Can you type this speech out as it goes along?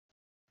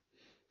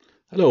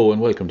Hello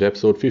and welcome to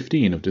episode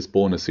 15 of this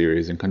bonus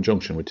series in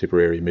conjunction with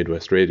Tipperary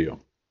Midwest Radio.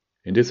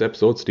 In this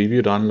episode, Stevie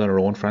O'Donnell and our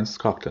own Francis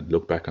Coughlan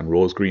look back on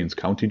Rosegreen's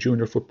county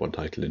junior football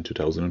title in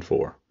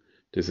 2004.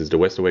 This is the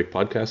West Awake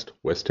podcast,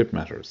 West Tip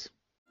Matters.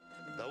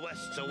 The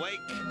West's awake,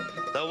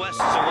 the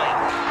West's awake.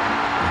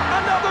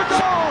 Another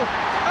goal,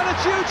 and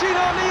it's Eugene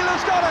O'Neill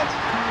who's done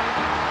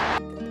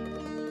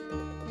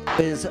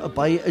it. Is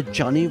by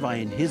Johnny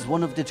Ryan. He's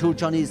one of the two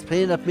Johnnies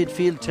playing at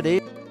midfield today.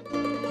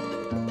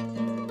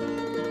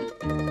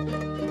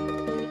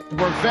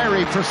 Were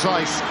very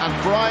precise,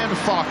 and Brian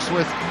Fox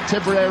with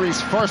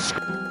Tipperary's first.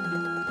 Change,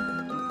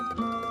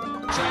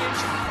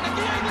 and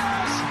the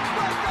English,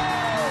 great goal!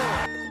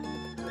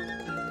 It's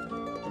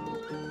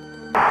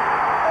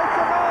a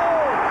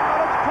goal,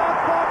 and it's Pat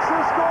Fox who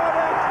scored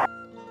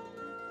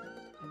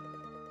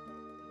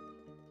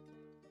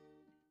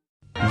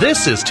it.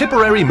 This is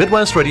Tipperary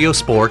Midwest Radio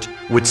Sport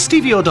with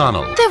Stevie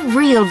O'Donnell. The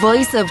real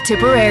voice of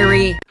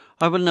Tipperary.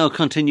 I will now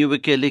continue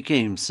with Gaelic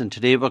games, and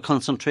today we're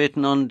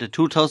concentrating on the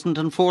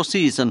 2004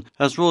 season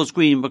as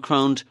Rosegreen were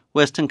crowned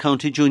Western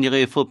County Junior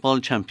A football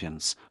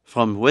champions.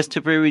 From West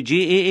Tipperary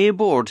GAA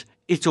board,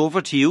 it's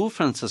over to you,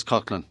 Francis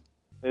Coughlan.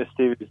 Yes,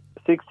 Stevie.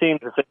 16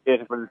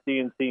 affiliated for the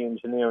CNC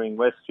Engineering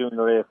West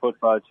Junior A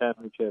Football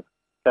Championship.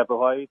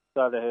 White,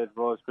 Salahead,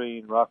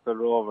 Rosegreen, Rockville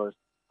Rovers,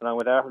 along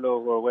with Arlo,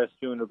 who were West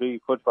Junior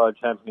B football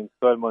champions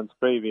 12 months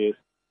previous,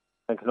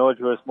 and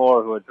Canodius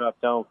Moore, who had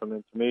dropped down from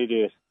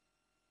intermediate.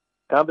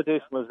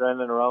 Competition was run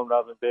on a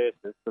round-robin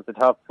basis, with the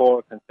top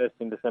four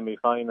contesting the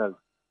semi-finals.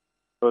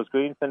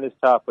 Rosegreen finished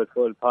top with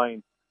 12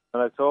 points.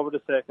 On October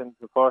the 2nd,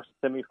 the first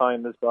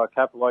semi-finals brought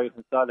White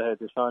and Salahead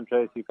to Sean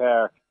Tracy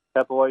Park,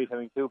 White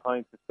having 2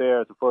 points to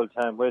spare at the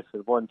full-time whistle,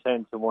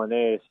 110 to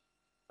 1-8.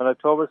 On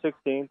October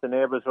 16th, the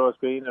neighbours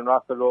Rosegreen and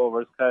Rockville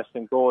Rovers clashed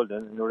in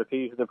Golden in a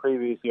repeat of the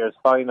previous year's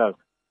final.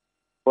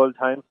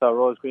 Full-time saw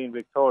Rosegreen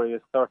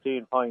victorious,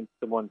 13 points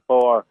to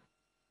 1-4.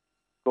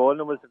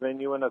 Golden was the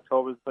venue on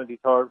October 23rd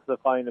for the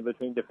final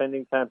between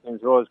defending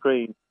champions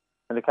Rosegreen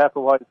and the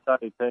White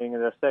side playing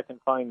in their second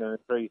final in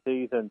 3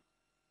 seasons.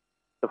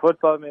 The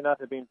football may not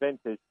have been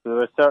vintage, but there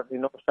was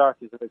certainly no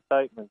shortage of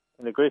excitement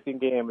in a gripping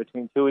game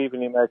between two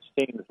evenly matched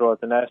teams throughout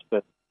the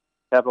Nashville.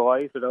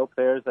 White, without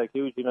players like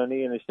Eugene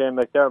O'Neill and Shane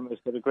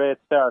McDermott, got a great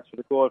start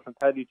with a goal from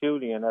Paddy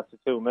Julian after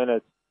 2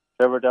 minutes.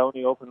 Trevor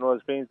Downey opened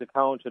Rosegreen's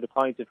account to the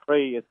point at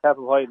 3 as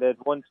White led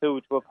 1-2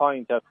 to a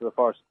point after the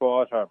first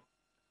quarter.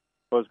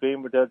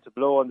 Rosegreen were dealt a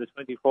blow on the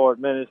 24th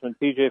minute when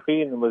PJ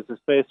Phelan was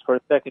dismissed for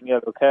a second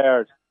yellow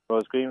card.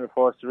 Rosegreen were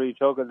forced to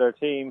rejuggle their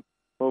team,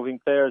 moving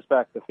players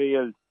back the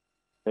field.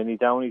 Lenny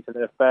Downey to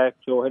left back,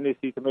 Joe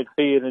Hennessy to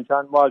midfield, and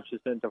John Walsh to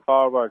centre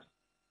forward.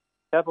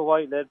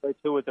 White led by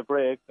 2 at the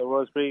break, the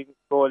Rosegreen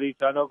goalie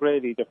John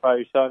O'Grady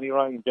defied Shawnee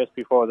Ryan just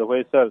before the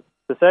whistle.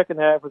 The second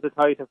half was a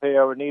tight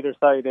affair with neither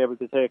side able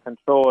to take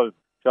control.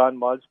 John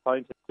Walsh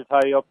pointed to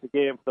tie up the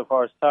game for the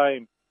first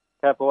time.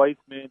 White's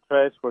main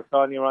threats were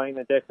Shawnee Ryan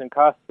and Declan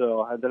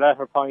Costello, and the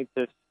latter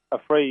pointed a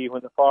free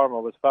when the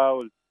former was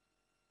fouled.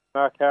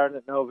 Mark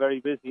Hartnett, now very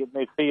busy at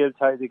midfield,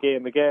 tied the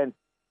game again.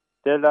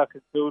 Deadlock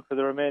ensued for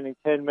the remaining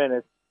 10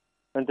 minutes,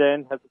 and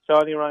then, as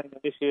Shawnee Ryan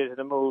initiated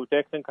a move,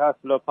 Declan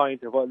Costello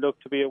pointed what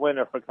looked to be a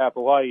winner for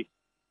White.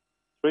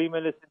 3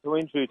 minutes into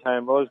injury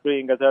time,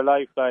 Rosegreen got their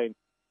lifeline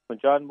when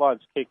John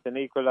Walsh kicked an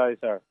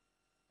equaliser.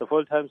 The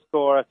full-time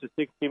score after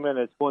 60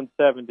 minutes,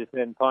 1-7 to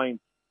 10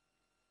 points.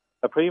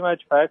 A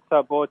pre-match pack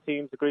saw both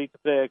teams agree to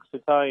play extra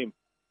time.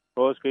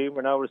 Rosegreen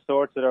were now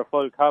restored to their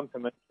full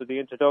complement with the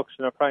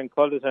introduction of Frank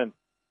Culleton.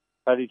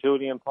 Paddy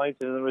Julian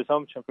pointed in the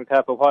resumption for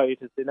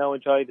White as they now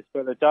enjoyed a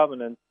spell of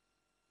dominance,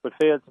 but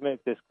failed to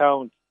make this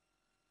count.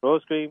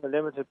 Rosegreen, with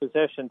limited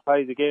possession,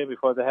 tied the game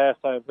before the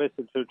half-time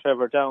whistle through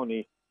Trevor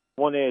Downey,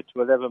 1-8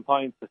 to 11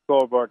 points, the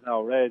scoreboard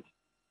now red.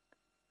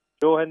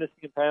 Joe Hennessy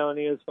and Pat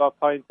O'Neill swapped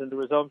points in the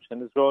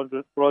resumption as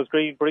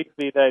Rosegreen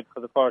briefly led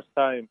for the first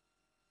time.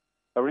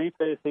 A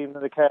replay seen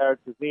on the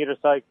cards as neither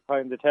side could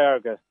find the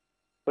target,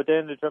 but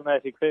then the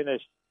dramatic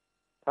finish.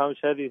 Tom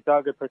Shelley's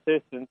dogged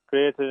persistence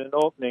created an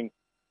opening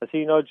as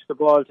he nudged the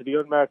ball to the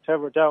unmarked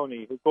Trevor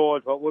Downey, who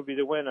goaled what would be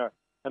the winner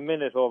a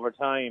minute over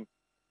time.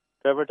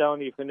 Trevor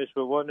Downey finished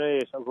with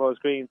 1-8 of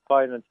Rosegreen's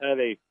final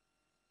tally.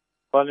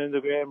 Following the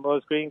game,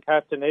 Rosegreen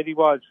captain Eddie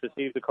Walsh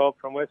received the cup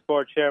from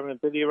Westport chairman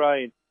Billy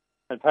Ryan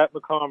and Pat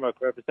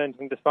McCormack,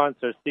 representing the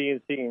sponsor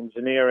CNC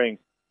Engineering.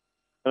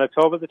 On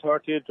October the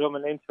 30th,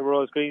 Drummond Inch to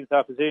Rosegreen's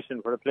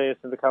opposition for a place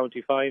in the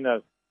county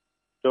final.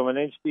 Drummond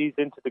Inch eased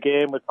into the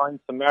game with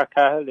points from Mark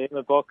Cahill,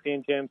 Eamon Buckley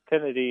and James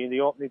Kennedy in the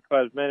opening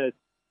 12 minutes.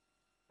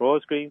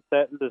 Rosegreen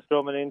settled as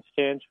Drummond Inch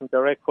changed from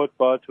direct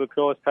football to a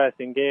close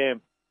passing game.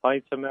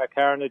 Points from Mark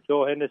Hartnett,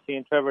 Joe Hennessy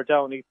and Trevor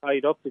Downey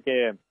tied up the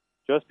game.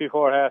 Just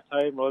before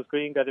half-time,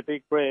 Rosegreen got a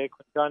big break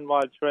when John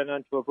Walsh ran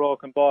onto a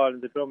broken ball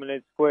in the Drummond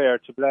Inch square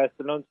to blast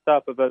an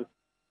unstoppable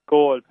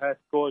goal past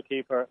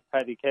goalkeeper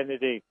Paddy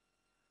Kennedy.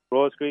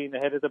 Rosegreen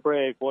ahead of the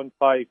break, 1-5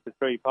 to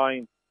 3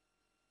 points.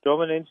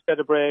 Drummond Inch got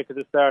a break at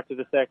the start of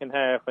the second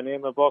half and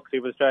Eamon Buckley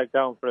was dragged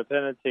down for a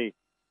penalty.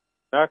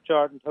 Mark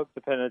Jordan took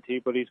the penalty,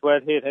 but his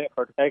well-hit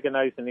effort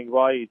agonisingly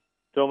wide.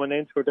 Drummond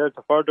Ince were dealt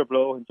a further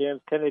blow, and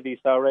James Kennedy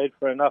saw red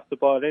for an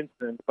off-the-ball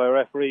incident by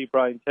referee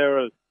Brian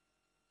Terrell.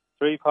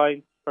 3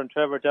 points from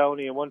Trevor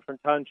Downey and 1 from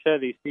Tom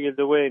Shelley sealed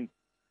the win,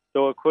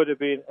 though it could have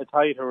been a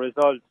tighter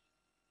result.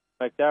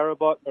 McDara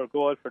Butler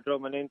goal for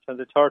Drummond Ince on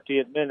the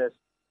 30th minute,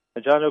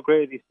 and John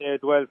O'Grady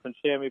stayed well from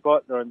Shamey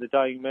Butler in the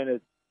dying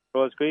minutes.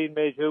 Rosegreen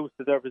made use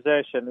of their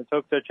possession and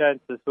took their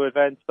chances to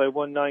advance by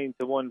 1-9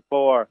 to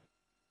 1-4.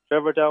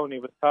 Trevor Downey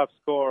was top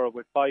scorer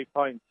with 5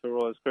 points for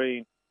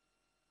Rosegreen.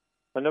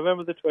 On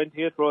November the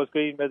 20th,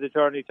 Rosegreen made the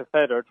journey to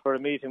Fethard for a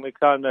meeting with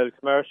Clonmel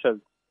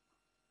Commercials.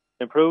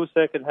 Improved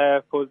second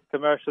half put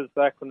Commercials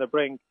back on the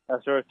brink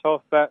after a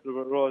tough battle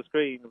with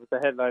Rosegreen was the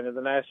headline of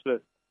the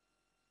Nationalist.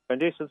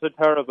 Conditions were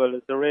terrible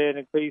as the rain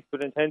increased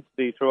with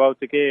intensity throughout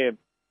the game,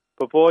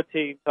 but both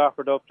teams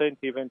offered up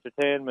plenty of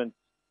entertainment.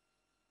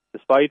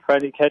 Despite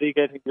Franny Kelly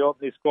getting the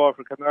opening score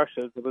for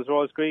Commercials, it was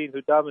Rosegreen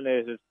who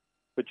dominated,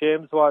 with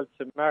James Walsh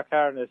and Mark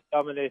Hartnett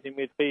dominating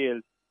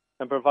midfield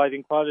and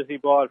providing quality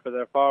ball for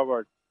their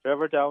forwards.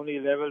 Trevor Downey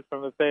levelled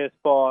from a base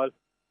ball,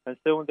 and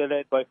soon they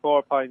led by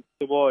 4 points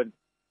to 1.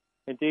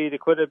 Indeed, it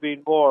could have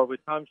been more,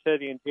 with Tom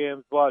Shelley and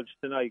James Walsh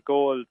tonight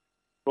goals.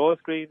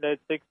 Rosegreen led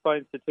 6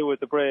 points to 2 at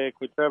the break,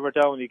 with Trevor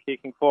Downey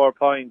kicking 4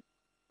 points.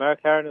 Mark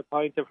Hartnett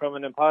pointed from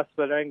an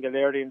impossible angle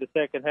early in the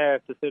second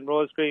half to send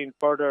Rosegreen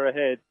further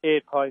ahead,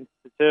 8 points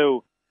to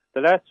 2.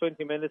 The last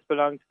 20 minutes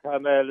belonged to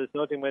Carmel as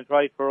nothing went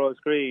right for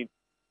Rosegreen,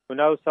 who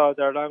now saw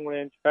their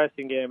long-range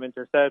passing game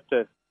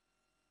intercepted.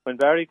 When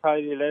Barry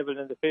Kiley levelled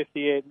in the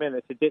 58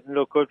 minutes, it didn't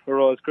look good for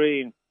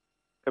Rosegreen.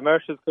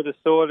 Commercials could have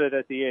stole it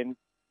at the end,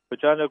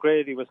 but John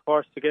O'Grady was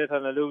forced to get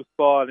on a loose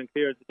ball and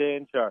cleared the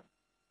danger.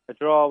 A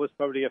draw was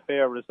probably a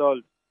fair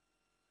result.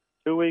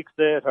 2 weeks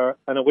later,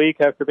 and a week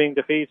after being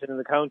defeated in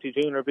the County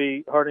Junior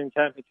B Hurling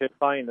Championship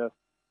final,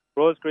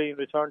 Rosegreen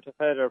returned to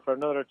Fethard for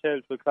another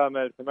tilt with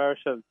Clonmel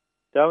Commercials.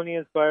 Downey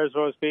inspires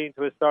Rosegreen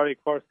to historic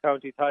first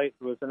county title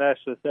with the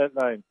national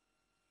deadline.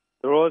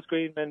 The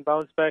Rosegreen men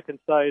bounced back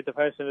inside the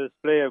passionate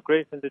display of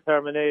grit and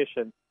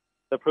determination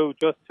that proved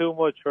just too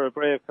much for a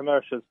brave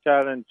Commercials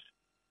challenge.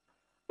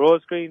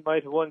 Rosegreen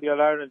might have won the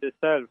All-Ireland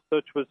itself,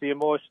 such was the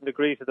emotion that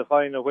greeted the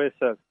final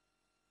whistle.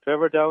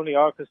 Trevor Downey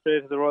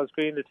orchestrated the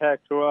Rosegreen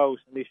attack throughout,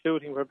 and his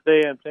shooting from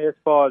play and place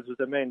balls was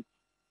immense.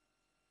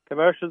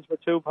 Commercials were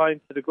 2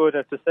 points to the good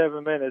after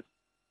 7 minutes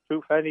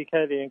through Fanny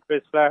Kelly and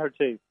Chris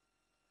Flaherty.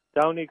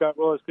 Downey got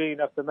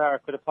Rosegreen off the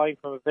mark with a point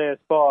from a place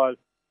ball,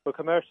 but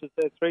Commercials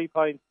led 3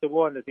 points to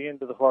 1 at the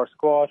end of the first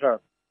quarter.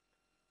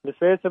 In the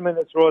space of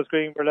minutes,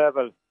 Rosegreen were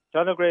level.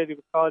 John O'Grady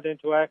was called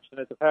into action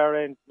at the far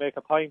end to make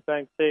a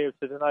point-blank save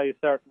to deny a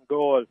certain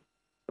goal.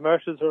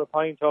 Commercials were a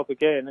point up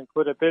again and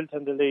could have built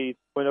on the lead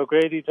when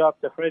O'Grady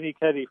dropped a Freddie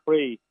Kelly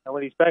free, and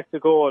when he's back to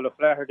goal, a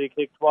Flaherty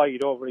kicked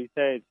wide over his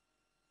head.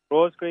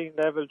 Rosegreen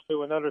levelled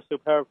through another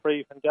superb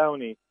free from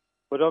Downey,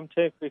 but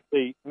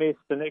untypically missed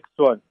the next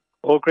one.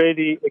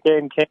 O'Grady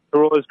again came to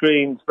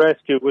Rosegreen's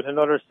rescue with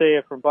another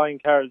save from Brian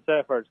Carroll's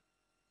effort.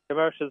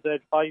 Commercials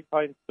led 5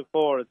 points to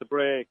 4 at the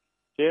break.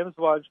 James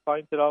Walsh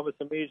pointed almost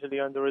immediately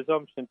on the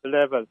resumption to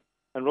level,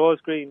 and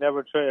Rosegreen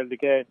never trailed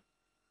again.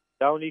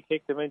 Downey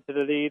kicked them into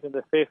the lead in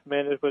the 5th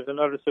minute with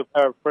another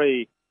superb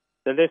free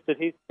that lifted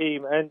his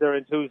team and their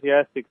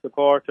enthusiastic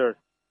supporters.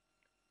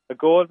 A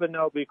goal would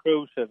now be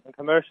crucial, and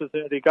Commercials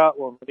nearly got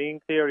one, but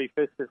Ian Cleary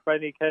fisted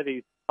Franny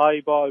Kelly's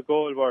high ball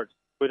goalward,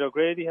 with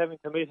O'Grady having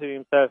committed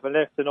himself and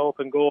left an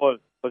open goal,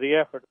 but the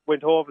effort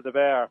went over the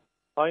bar.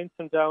 Points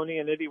from Downey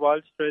and Eddie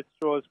Walsh stretched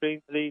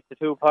Rosegreen's lead to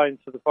 2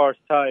 points for the first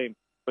time.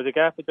 With a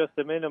gap of just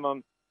a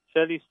minimum,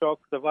 Shelley struck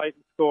the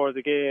vital score of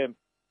the game.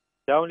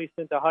 Downey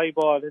sent a high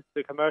ball into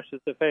the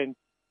Commercials defence,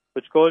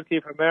 which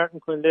goalkeeper Martin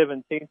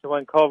Quinlivan seemed to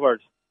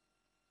uncovered.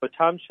 But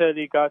Tom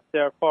Shelley got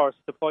there first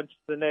to punch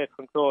the net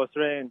from close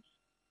range.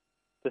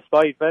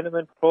 Despite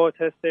vehement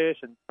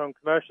protestations from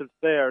Commercials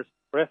players,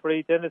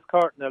 referee Dennis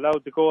Curtin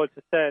allowed the goal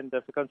to stand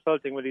after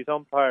consulting with his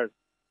umpires.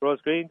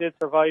 Rosegreen did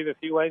survive a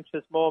few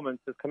anxious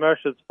moments as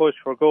Commercials pushed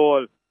for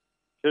goal,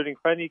 including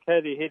Franny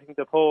Kelly hitting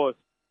the post.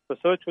 But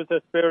such was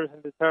their spirit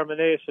and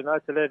determination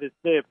not to let it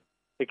slip,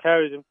 it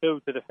carried them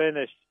through to the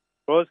finish.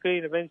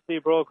 Rosegreen eventually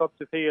broke up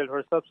the field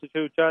where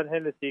substitute John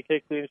Hennessy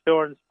kicked the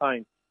insurance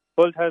point.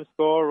 Full-time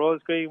score,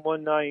 Rosegreen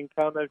 1-9,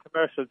 Clonmel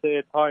Commercials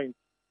 8 points.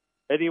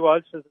 Eddie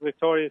Walsh was the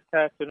victorious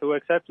captain who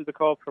accepted the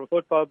cup from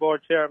Football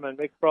Board Chairman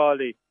Mick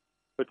Frawley,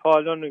 with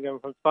Paul Lundgren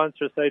from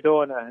sponsor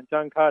Sidona and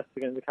John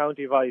Costigan, the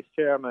County Vice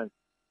Chairman.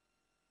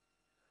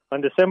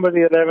 On December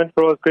the 11th,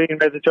 Rosegreen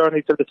made the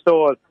journey to the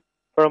Stole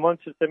for a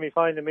month's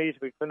semi-final meeting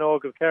with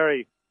Clonogue of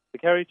Kerry. The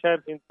Kerry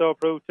champions so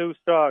proved too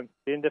strong.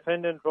 The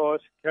Independent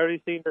wrote,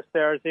 Kerry senior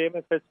stars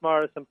Eamon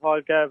Fitzmaurice and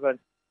Paul Gavin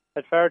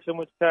had far too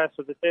much class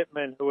with the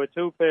tipmen, who had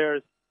 2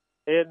 players,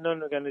 Aidan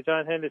Lundgren and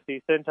John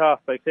Hennessy, sent off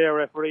by clear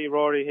referee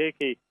Rory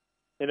Hickey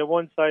in a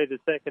one-sided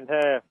second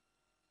half.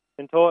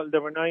 In total,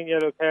 there were 9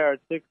 yellow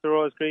cards, 6 to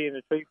Rosegreen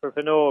and 3 for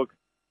Clonogue.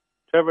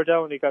 Trevor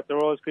Downey got the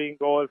Rosegreen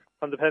goal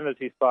from the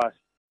penalty spot.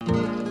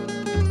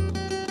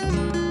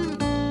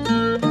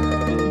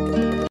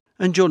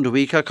 And during the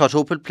week I caught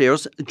up with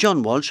players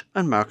John Walsh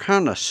and Mark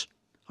Hartnett.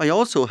 I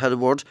also had a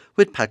word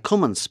with Pat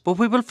Cummins, but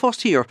we will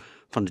first hear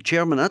from the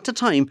chairman at the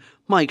time,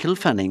 Michael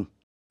Fanning.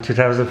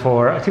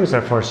 2004, I think it was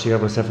our first year,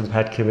 myself and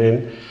Pat came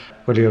in.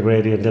 Willie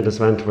O'Grady and Dennis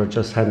Mant were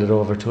just handed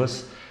over to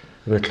us.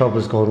 And the club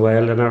was going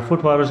well and our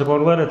footballers were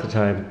going well at the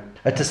time.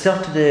 At the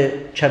start of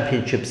the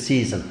championship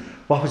season,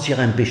 what was your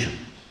ambition?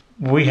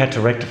 We had to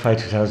rectify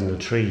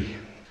 2003.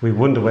 We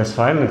won the West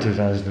Final in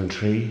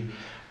 2003.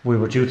 We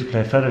were due to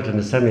play Featherton in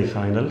the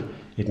semi-final.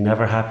 It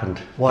never happened.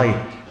 Why?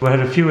 We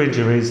had a few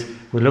injuries.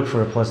 We looked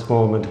for a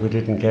postponement. We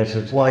didn't get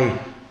it. Why?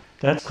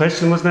 That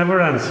question was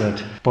never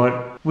answered.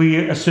 But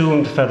we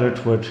assumed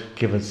Featherton would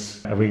give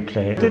us a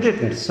replay. They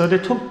didn't. So they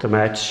took the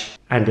match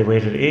and they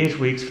waited 8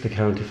 weeks for the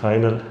county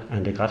final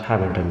and they got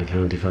hammered in the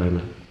county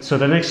final. So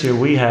the next year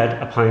we had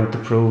a point to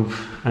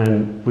prove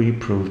and we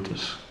proved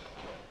it.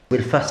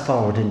 We'll fast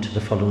forward into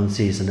the following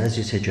season. As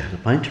you said, you had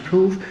a point to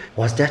prove.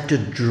 Was that the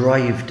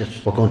drive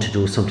that we're going to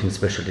do something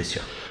special this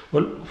year?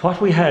 Well,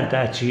 what we had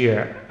that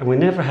year, and we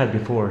never had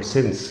before or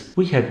since,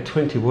 we had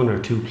 21 or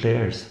 2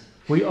 players.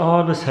 We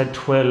always had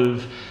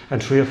 12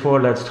 and 3 or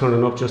 4 lads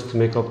turning up just to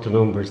make up the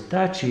numbers.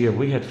 That year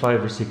we had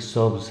 5 or 6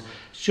 subs,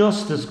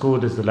 just as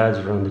good as the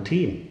lads were on the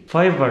team.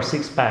 5 or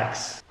 6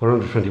 backs were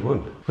under 21,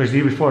 whereas the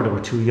year before they were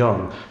too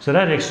young. So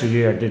that extra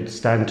year did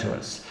stand to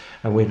us.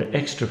 And we had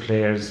extra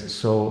players,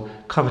 so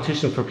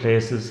competition for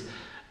places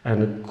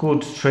and a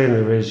good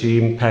training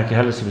regime. Packy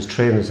Hallisley was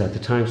trainers at the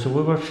time, so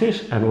we were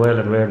fit and well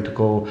and raring to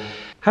go.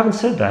 Having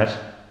said that,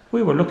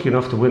 we were lucky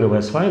enough to win a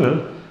West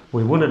Final.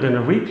 We won it in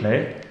a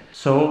replay,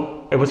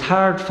 so it was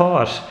hard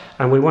fought,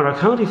 and we won our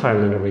county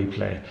final in a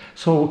replay.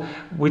 So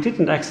we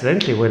didn't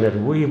accidentally win it,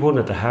 we won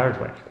it the hard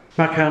way.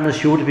 Mark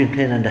Hartnett, you would have been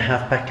playing on the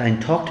half-back line.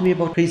 Talk to me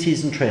about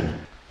pre-season training.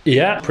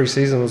 Yeah,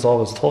 pre-season was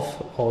always a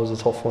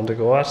tough one to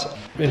go at.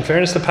 In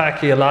fairness to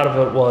Packy, a lot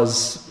of it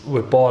was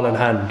with ball in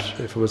hand.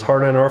 If it was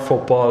hurling or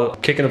football,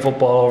 kicking the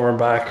football over and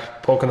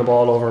back, poking the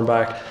ball over and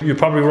back, you'd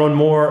probably run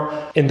more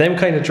in them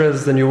kind of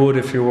drills than you would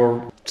if you were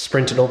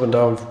sprinting up and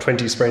down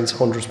 20 sprints,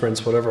 100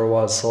 sprints, whatever it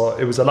was. So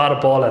it was a lot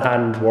of ball in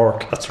hand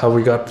work. That's how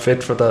we got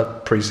fit for the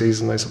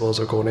pre-season, I suppose,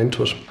 or going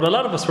into it. But a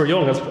lot of us were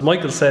young. As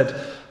Michael said,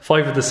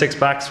 5 of the 6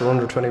 backs were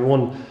under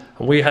 21.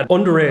 And we had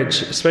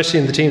underage, especially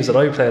in the teams that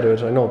I played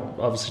with. I know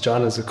obviously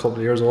John is a couple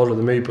of years older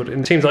than me, but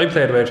in the teams I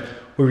played with,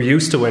 we were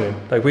used to winning.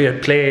 Like we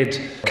had played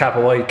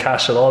Capaway,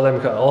 Cashel, all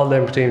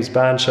them teams,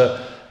 Bansha,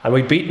 and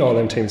we'd beaten all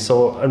them teams.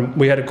 So, and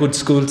we had a good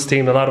schools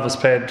team. A lot of us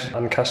played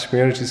on the Cashel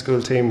Community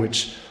School team,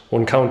 which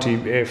won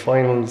county A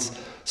finals.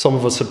 Some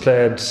of us had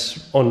played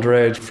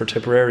underage for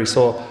Tipperary.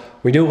 So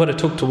we knew what it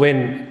took to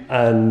win,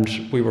 and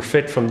we were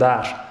fit from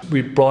that.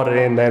 We brought it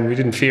in then. We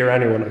didn't fear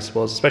anyone, I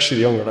suppose, especially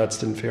the younger lads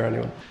didn't fear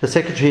anyone. The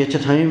secretary at the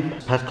time,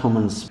 Pat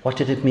Cummins, what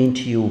did it mean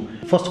to you,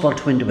 first of all,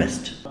 to win the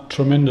West?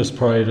 Tremendous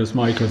pride. As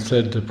Michael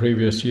said, the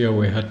previous year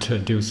we had to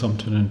do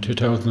something in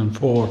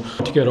 2004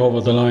 to get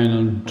over the line,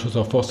 and it was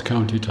our first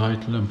county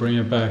title and bring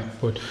it back.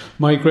 But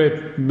my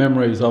great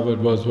memories of it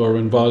was we were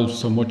involved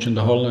so much in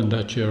the hurling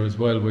that year as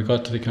well. We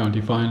got to the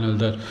county final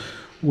that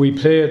we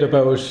played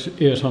about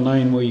 8 or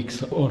 9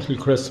 weeks until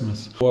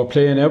Christmas. We were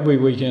playing every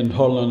weekend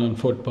hurling and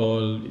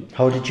football.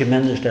 How did you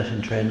manage that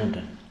in training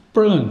then?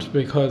 Brilliant,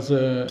 because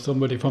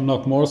somebody from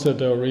Knockmore said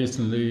there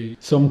recently,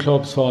 some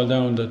clubs fall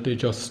down that they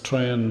just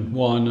train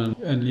one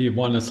and leave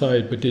one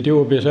aside, but they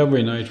do a bit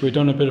every night. We've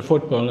done a bit of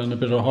football and a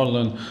bit of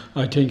hurling,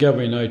 I think,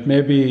 every night.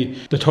 Maybe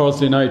the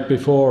Thursday night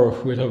before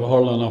we'd have a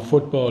hurling or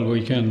football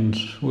weekend,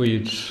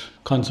 we'd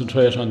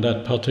concentrate on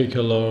that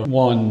particular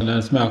one. And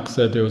as Mark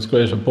said, there was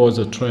great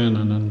opposite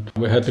training and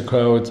we had the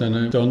crowds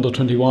and the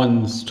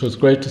under-21s. It was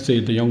great to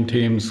see the young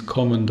teams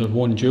coming that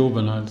won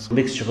juveniles. A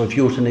mixture of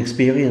youth and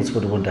experience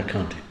would have won that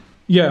county.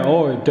 Yeah,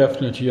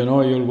 definitely. You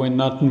know, you'll win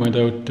nothing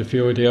without the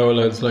few of the old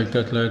lads like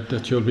that lad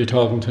that you'll be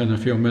talking to in a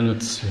few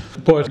minutes.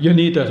 But you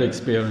need that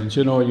experience,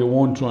 you know, you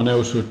won't run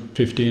out with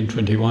 15,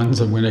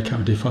 21s and win a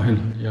county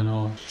final, you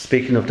know.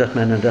 Speaking of that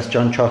man, and that's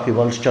John Chalky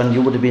Walsh. John,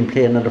 you would have been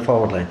playing on the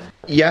forward line.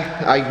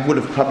 Yeah, I would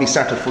have probably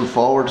started full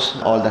forward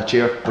all that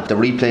year, but the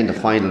replay in the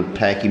final,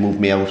 Packy moved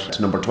me out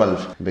to number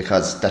 12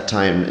 because that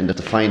time in the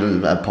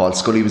final Paul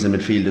Scully was in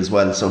midfield as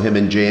well, so him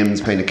and James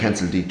kind of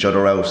cancelled each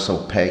other out,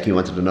 so Packy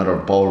wanted another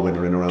ball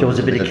winner in around. There was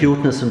a bit of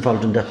cuteness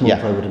involved in that move,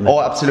 yeah. I would imagine.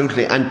 Oh,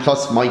 absolutely, and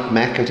plus Mike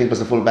Mack, I think, was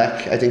the full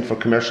back, I think, for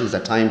commercials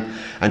that time,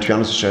 and to be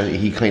honest with you,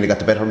 he kind of got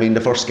the better of me in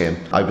the first game.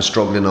 I was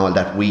struggling all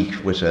that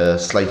week with a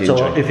slight injury.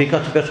 So if he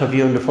got the better of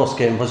you in the first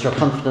game, was your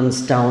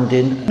confidence down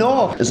then? No,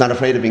 I was not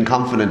afraid of being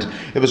confident.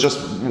 It was just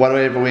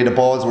whatever way the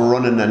balls were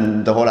running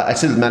and the whole. I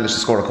still managed to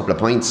score a couple of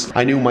points.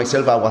 I knew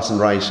myself I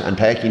wasn't right, and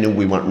Packy knew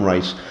we weren't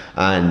right,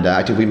 and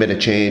I think we made a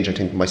change. I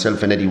think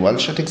myself and Eddie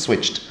Walsh, I think,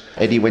 switched.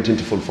 Eddie went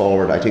into full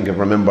forward, I think I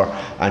remember,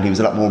 and he was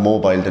a lot more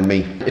mobile than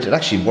me. It had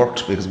actually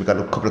worked because we got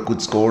a couple of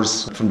good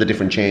scores from the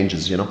different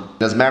changes, you know.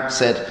 As Mark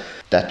said,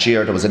 that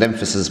year there was an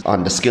emphasis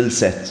on the skill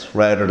set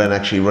rather than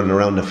actually running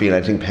around the field.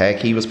 I think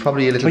Packy was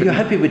probably a little bit... Were you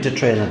happy with the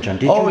training, John?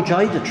 Did you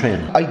enjoy the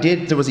training? I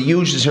did. There was a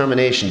huge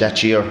determination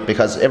that year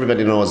because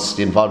everybody knows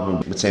the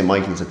involvement with St.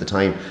 Michael's at the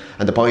time,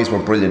 and the boys were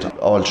brilliant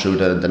all through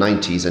the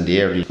 90s and the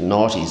early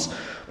noughties.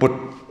 But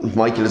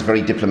Michael is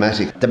very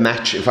diplomatic. The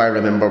match, if I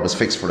remember, was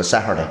fixed for a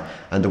Saturday,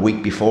 and the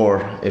week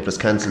before it was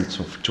cancelled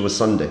to a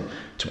Sunday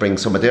to bring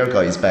some of their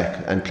guys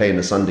back and play on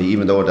a Sunday,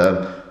 even though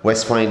the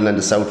West final and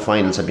the South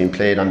finals had been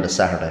played on the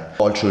Saturday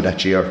all through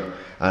that year.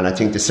 And I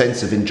think the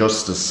sense of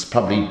injustice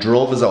probably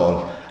drove us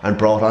all and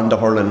brought on the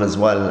hurling as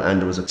well,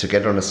 and there was a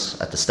togetherness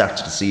at the start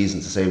of the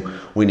season to say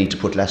we need to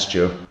put last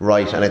year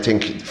right. And I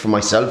think for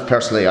myself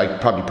personally, I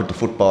probably put the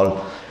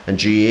football and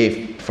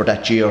GAA for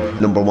that year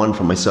number one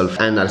for myself.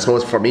 And I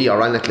suppose for me,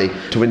 ironically,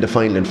 to win the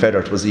final in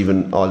Feather was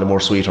even all the more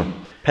sweeter.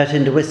 Pat,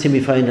 in the West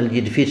semi-final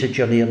you defeated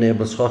your near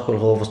neighbours Rockwell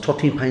Rovers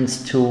 13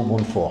 points to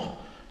 1-4.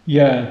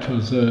 Yeah, it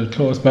was a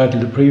close battle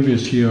the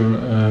previous year.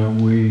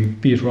 We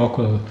beat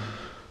Rockwell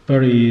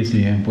very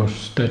easy, but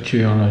that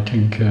year I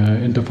think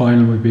in the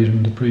final we beat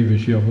them the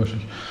previous year, but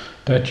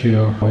that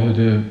year I had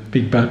a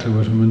big battle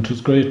with them, and it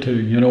was great to,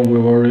 we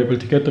were able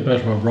to get the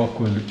better of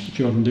Rockwell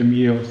during them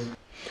years.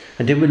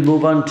 And then we'll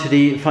move on to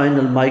the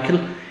final, Michael.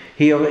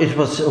 Here it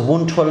was a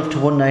 112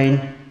 to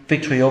 19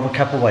 victory over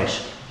Kappa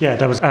White. Yeah,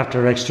 that was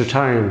after extra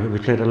time. We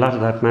played a lot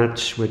of that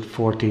match with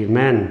 14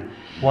 men.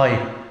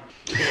 Why?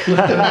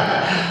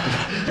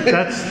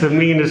 That's the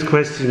meanest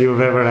question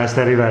you've ever asked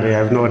anybody,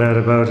 I've no doubt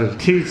about it.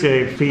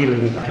 TJ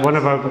Phelan, one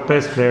of our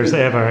best players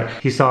ever,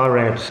 he saw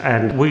reps,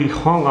 and we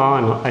hung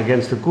on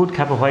against a good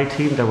Kappa White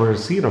team that were a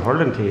senior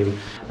hurling team,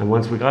 and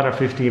once we got our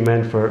 15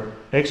 men for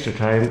extra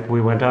time,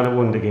 we went on and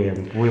won the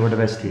game. We were the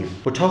best team.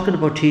 We're talking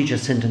about TJ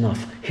sending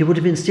off. He would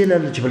have been still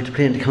eligible to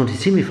play in the county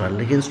semi-final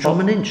against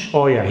Drummond Inch.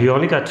 Oh yeah, he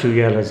only got 2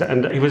 yellows,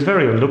 and he was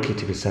very unlucky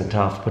to be sent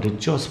off, but it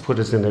just put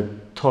us in a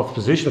tough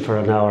position for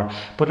an hour,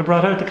 but it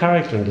brought out the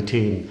character in the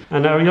team,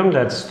 and our young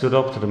lads stood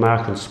up to the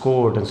mark and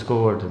scored,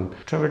 and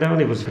Trevor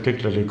Downey was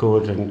particularly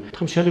good, and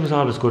Tom Shelley was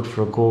always good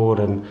for a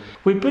goal, and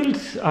we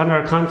built on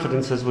our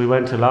confidence as we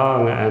went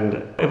along,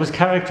 and it was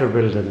character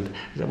building.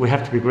 We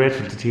have to be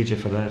grateful to TJ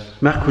for that.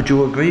 Mark, would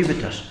you agree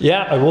with that?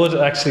 Yeah, I would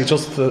actually.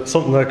 Just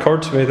something that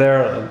occurred to me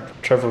there,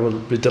 Trevor will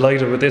be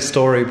delighted with this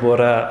story, but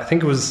I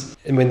think it was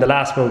in the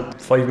last about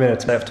 5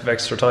 minutes left of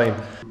extra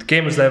time. The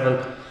game was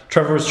level,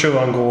 Trevor was through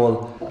on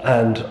goal,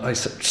 and I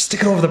said, just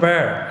stick it over the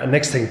bar, and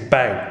next thing,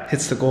 bang,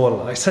 hits the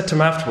goal. I said to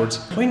him afterwards,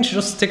 why didn't you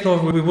just stick it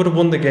over? We would have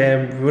won the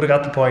game, we would have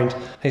got the point.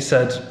 He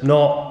said,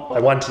 no, I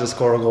wanted to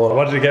score a goal, I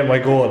wanted to get my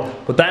goal.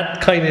 But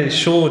that kind of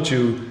showed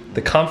you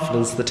the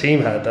confidence the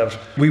team had, that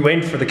we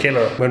went for the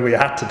killer when we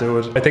had to do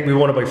it. I think we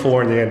won it by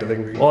 4 in the end. I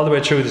think all the way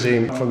through the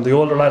team, from the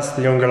older lads to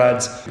the younger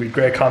lads, we had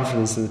great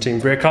confidence in the team,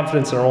 great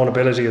confidence in our own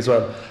ability as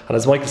well. And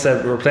as Michael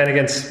said, we were playing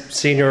against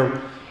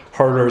senior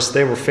hurlers,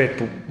 they were fit,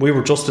 but we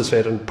were just as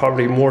fit and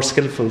probably more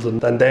skillful than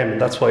them,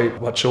 and that's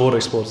what showed, I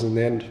suppose, in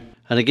the end.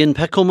 And again,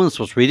 Pat Cummins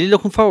was really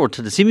looking forward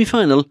to the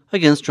semi-final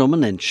against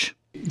Drummond Inch.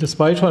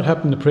 Despite what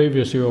happened the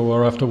previous year, we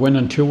were after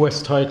winning 2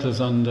 West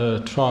titles on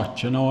the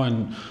trot,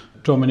 and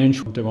Drummond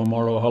Inch, they were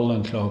more a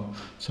hurling club,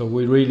 so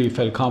we really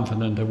felt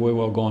confident that we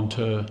were going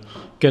to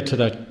get to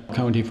that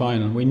county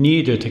final. We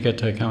needed to get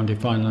to a county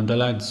final, and the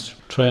lads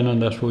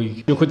training that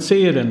week, you could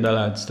see it in the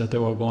lads that they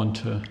were going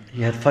to.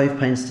 You had 5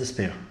 points to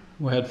spare.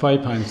 We had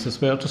 5 points to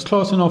spare. It was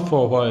close enough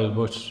for a while,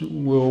 but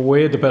we were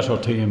way the better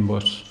team.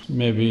 But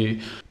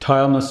maybe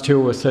tiredness too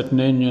was setting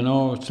in,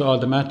 it's all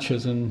the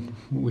matches, and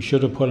we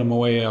should have put them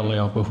away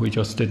earlier, but we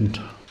just didn't.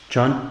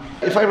 John?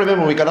 If I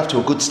remember, we got off to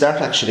a good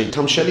start actually.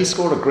 Tom Shelley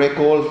scored a great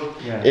goal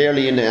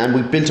early and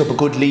we built up a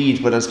good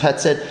lead, but as Pat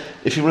said,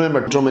 if you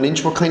remember, Drummond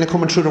Inch were kind of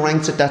coming through the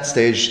ranks at that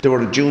stage. They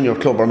were a junior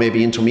club or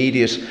maybe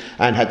intermediate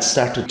and had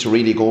started to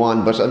really go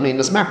on, but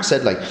as Mark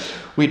said,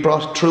 we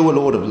brought through a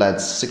load of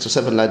lads, 6 or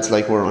 7 lads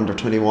were under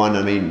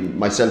 21.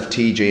 Myself,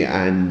 TJ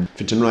and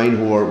Finton Ryan,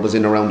 who was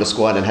in around the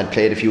squad and had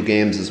played a few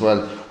games as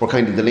well, were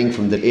kind of the link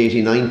from the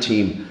 89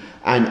 team.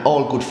 And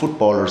all good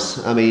footballers.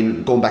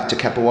 Going back to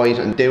Kappa White,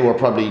 and they were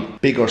probably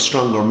bigger,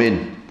 stronger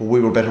men, but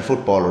we were better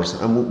footballers,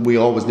 and we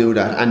always knew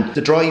that. And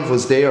the drive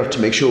was there to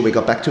make sure we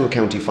got back to a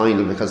county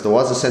final, because there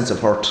was a sense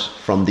of hurt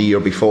from the year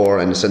before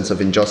and a sense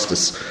of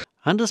injustice.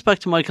 And it's back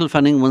to Michael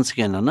Fanning once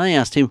again, and I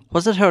asked him,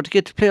 was it hard to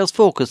get the players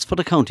focused for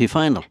the county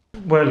final?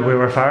 Well, we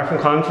were far from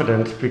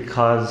confident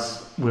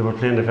because we were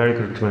playing a very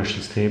good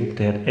commercials team.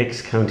 They had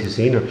ex-county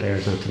senior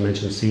players, not to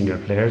mention senior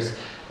players.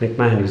 Nick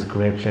Mahoney was a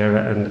great player,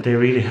 and they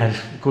really had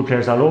good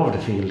players all over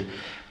the field.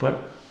 But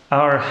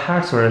our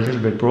hearts were a little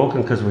bit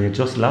broken because we had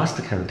just lost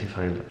the county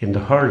final in the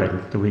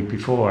hurling the week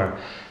before.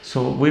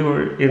 So we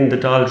were in the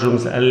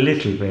doldrums a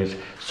little bit.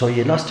 So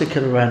you lost to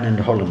Kilruane in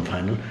the hurling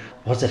final.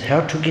 Was it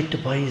hard to get the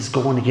boys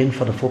going again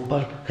for the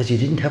football? Because you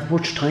didn't have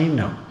much time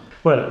now.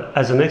 Well,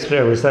 as an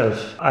ex-player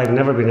myself, I've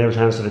never been able to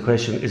answer the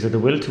question, is it the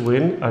will to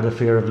win or the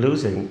fear of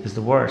losing is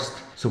the worst?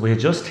 So we had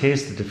just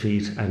tasted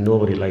defeat and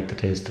nobody liked the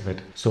taste of it.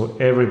 So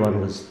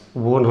everyone was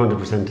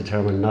 100%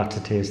 determined not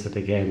to taste it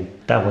again.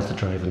 That was the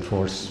driving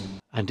force.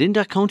 And in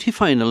that county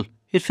final,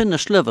 it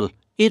finished level,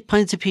 8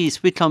 points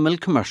apiece with Clonmel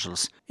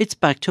Commercials. It's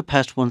back to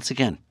Pat once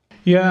again.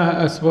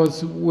 Yeah, I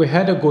suppose we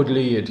had a good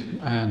lead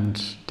and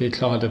they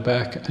clawed it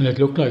back and it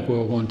looked like we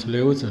were going to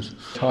lose it.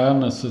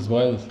 Tiredness as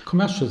well.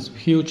 Commercial's a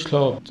huge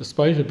club.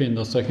 Despite it being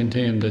their second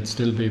team, they'd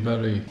still be a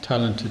very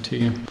talented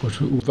team. But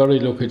we were very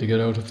lucky to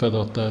get out of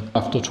Feather that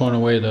after throwing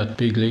away that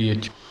big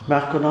lead.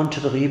 Mark, going on to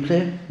the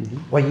replay,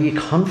 were you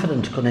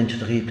confident going into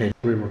the replay?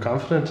 We were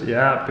confident,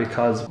 yeah,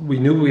 because we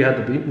knew we had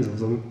the beatings of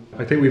them.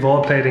 I think we've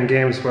all played in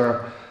games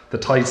where the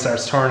tide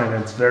starts turning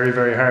and it's very,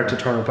 very hard to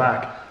turn it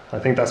back. I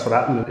think that's what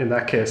happened in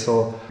that case.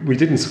 So we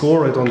didn't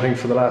score, I don't think,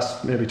 for the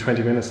last maybe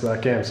 20 minutes of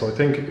that game. So I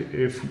think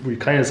if we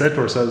kind of said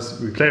to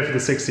ourselves, we play for the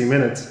 60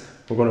 minutes,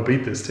 we're going to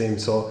beat this team.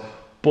 So,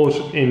 but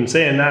in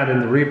saying that, in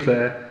the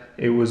replay,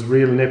 it was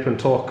real nip and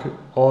tuck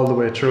all the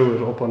way through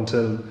it up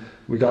until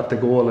we got the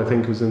goal. I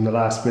think it was in the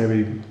last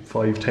maybe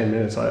 5-10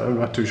 minutes. I'm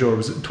not too sure. It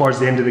was towards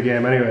the end of the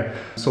game anyway.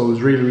 So it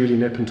was really, really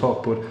nip and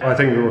tuck. But I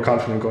think we were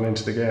confident going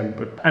into the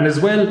game. And as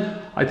well,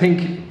 I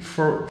think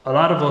for a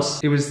lot of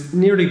us, it was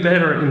nearly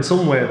better in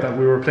some way that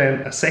we were playing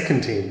a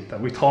second team. That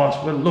we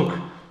thought, well, look,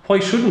 why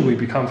shouldn't we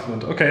be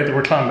confident? Okay, they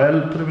were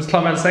Clonmel, but it was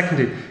Clonmel's second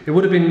team. It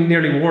would have been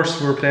nearly worse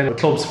if we were playing the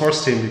club's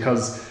first team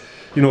because,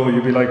 you know,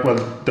 you'd be like, well,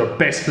 their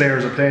best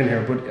players are playing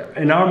here. But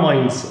in our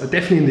minds,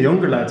 definitely in the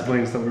younger lads'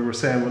 minds, that we were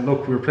saying, well,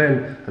 look, we're playing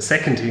a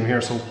second team here,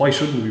 so why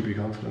shouldn't we be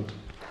confident?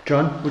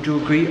 John, would you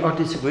agree or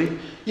disagree?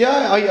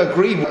 Yeah, I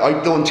agree.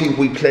 I don't think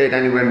we played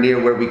anywhere near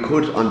where we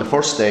could on the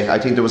first day. I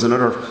think there was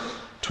another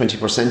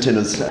 20% in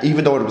us.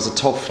 Even though it was a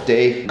tough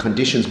day,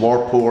 conditions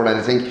were poor, and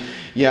I think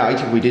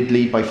we did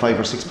lead by 5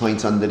 or 6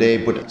 points on the day,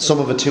 but some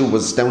of it too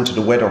was down to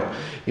the weather.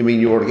 I mean,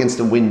 you were against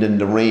the wind and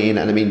the rain,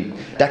 and I mean,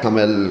 that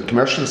Clonmel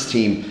Commercials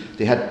team,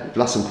 they had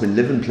Blossom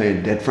Quinlivan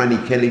playing, they had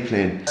Franny Kelly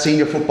playing,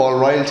 senior football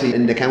royalty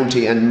in the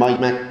county, and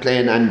Mike Mack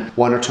playing, and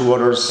one or two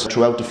others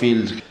throughout the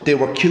field. They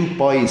were cute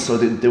boys, so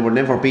they were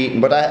never beaten,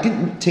 but I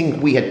didn't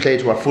think we had played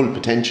to our full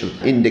potential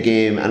in the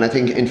game, and I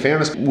think in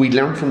fairness, we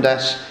learned from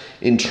that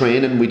in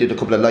training. We did a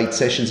couple of light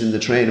sessions in the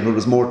training, but it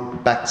was more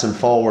backs and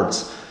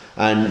forwards.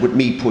 And with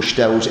me pushed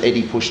out,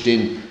 Eddie pushed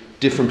in,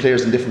 different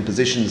players in different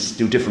positions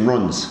do different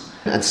runs.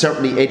 And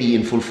certainly Eddie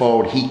in full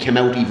forward, he came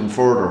out even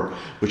further,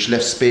 which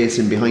left space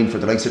in behind for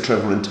the likes of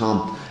Trevor and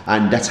Tom.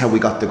 And that's how we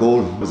got the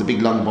goal. It was a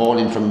big long ball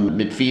in from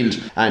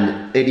midfield,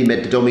 and Eddie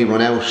made the dummy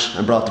run out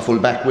and brought the full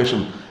back with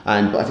him.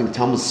 And I think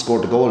Thomas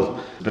scored the goal.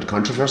 A bit of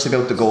controversy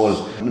about the goal.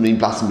 I mean,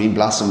 Blossom being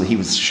Blossom, he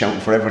was shouting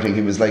for everything.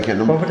 He was like,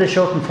 what were they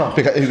shouting for?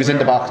 Because he was in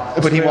the box,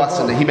 but he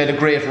wasn't. He made a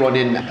great run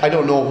in. I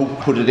don't know who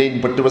put it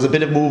in, but there was a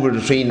bit of movement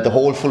between the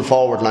whole full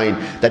forward line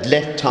that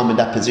left Tom in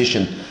that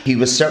position. He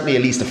was certainly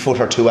at least a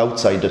foot or two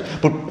outside it,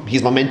 but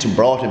his momentum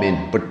brought him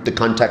in, but the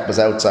contact was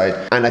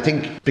outside. And I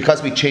think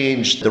because we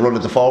changed the run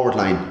of the forward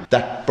line,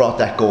 that brought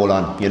that goal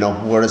on, you know.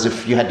 Whereas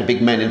if you had the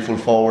big men in full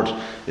forward,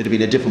 it'd have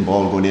been a different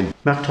ball going in.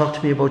 Mark, talk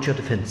to me about your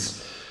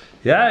defence.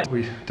 Yeah,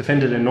 we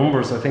defended in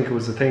numbers. I think it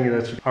was the thing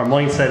that our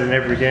mindset in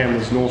every game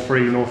was no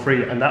free,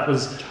 and that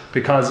was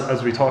because,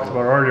 as we talked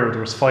about earlier,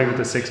 there was 5 of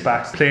the 6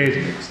 backs played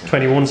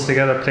 21s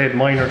together, played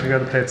minor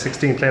together, played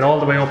 16, played all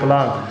the way up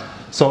along.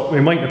 So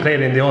we mightn't have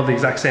played in all the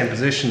exact same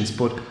positions,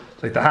 but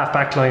like the half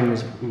back line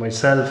was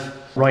myself,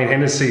 Ryan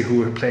Hennessy,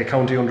 who had played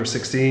county under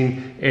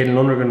 16, Aidan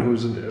Lundergan,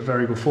 who's a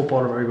very good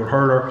footballer, very good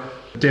hurler.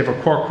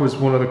 David Quirk was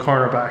one of the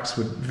cornerbacks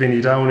with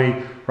Vinnie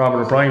Downey.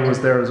 Robert O'Brien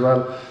was there as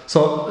well.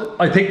 So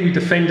I think we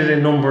defended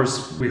in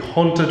numbers, we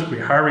hunted, we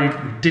harried,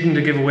 we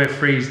didn't give away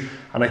frees,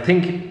 and I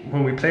think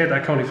when we played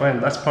that county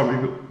final, that's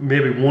probably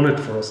maybe won it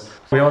for us.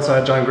 We also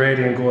had John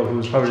Grady in goal, who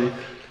was probably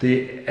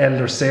the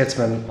elder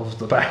statesman of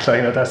the back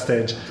line at that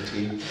stage.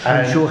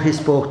 I'm sure he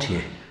spoke to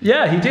you.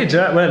 Yeah, he did.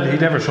 Yeah. Well, he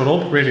never shut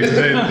up really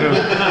today.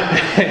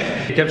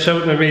 He kept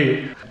shouting at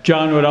me.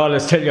 John would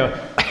always tell you,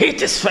 I hate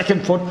this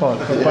fucking football.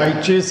 But by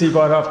jeez, he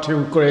brought off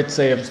 2 great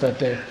saves that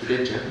day.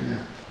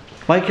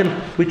 Michael,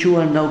 which you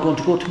are now going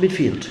to go to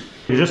midfield?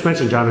 You just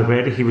mentioned John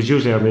O'Grady. He was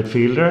usually our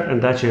midfielder,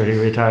 and that year he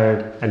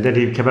retired, and then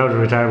he came out of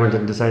retirement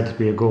and decided to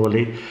be a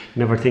goalie,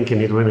 never thinking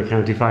he'd win a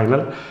county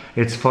final.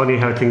 It's funny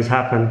how things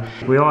happen.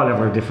 We all have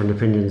our different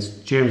opinions.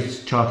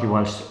 James Chalky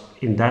Walsh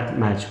in that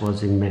match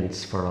was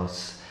immense for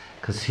us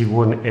because he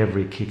won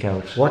every kick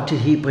out. What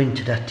did he bring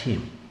to that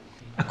team?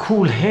 A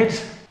cool head.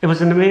 It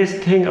was an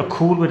amazing thing, a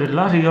cool with a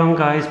lot of young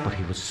guys, but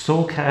he was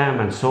so calm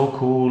and so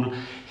cool.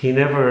 He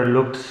never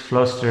looked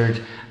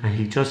flustered, and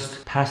he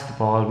just passed the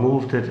ball,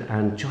 moved it,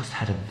 and just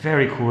had a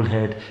very cool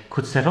head.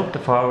 Could set up the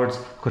forwards,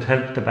 could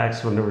help the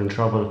backs when they were in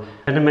trouble.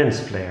 An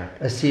immense player.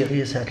 A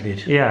serious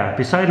athlete. Yeah,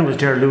 beside him was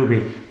Gerald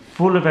Luby,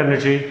 full of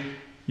energy.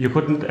 You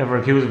couldn't ever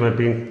accuse him of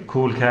being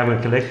cool, calm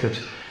and collected.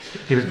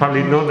 He was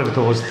probably none of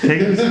those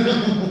things.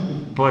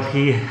 But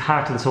he,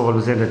 heart and soul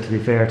was in it, to be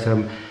fair to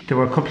him. They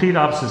were complete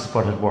opposites,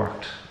 but it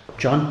worked.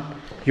 John,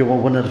 you were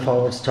one of the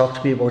forwards. Talk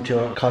to me about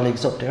your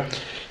colleagues up there.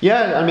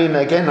 Yeah, I mean,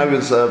 again, I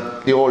was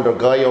the older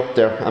guy up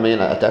there. I mean,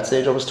 at that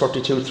stage I was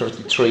 32,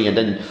 33, and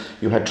then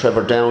you had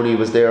Trevor Downey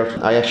was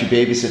there. I actually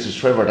babysitted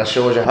Trevor. That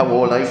shows you how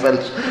old I felt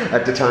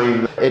at the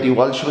time. Eddie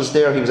Walsh was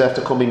there. He was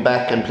after coming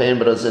back and playing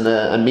with us,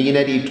 and me and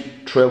Eddie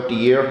throughout the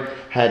year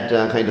had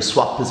kind of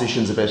swapped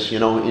positions a bit,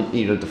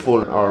 either the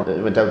full or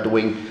went out the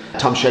wing.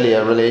 Tom Shelley,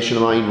 a relation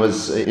of mine,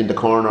 was in the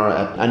corner,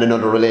 and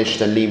another relation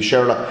then Liam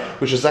Sherlock,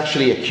 which was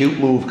actually a cute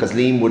move because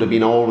Liam would have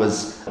been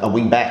always a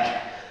wing back.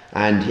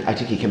 And I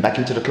think he came back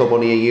into the club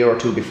only a year or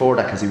two before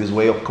that because he was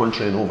way up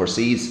country and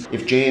overseas.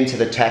 If James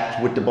had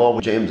attacked with the ball,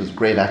 James was a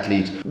great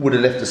athlete, would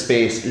have left the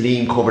space,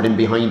 Liam covered in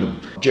behind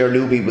him. Ger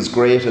Luby was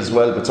great as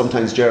well, but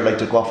sometimes Ger liked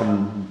to go off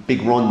on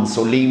big runs,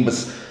 so Liam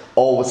was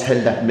always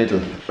held that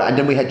middle. And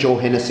then we had Joe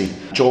Hennessy.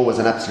 Joe was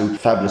an absolute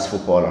fabulous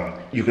footballer.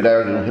 You could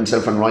argue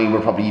himself and Ryan were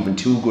probably even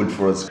too good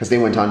for us because they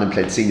went on and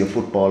played senior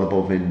football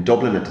above in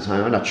Dublin at the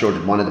time. I'm not sure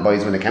that one of the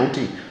boys win a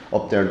county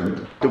up there.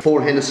 The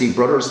 4 Hennessy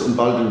brothers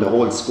involved in the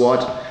whole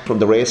squad from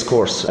the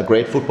racecourse, a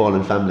great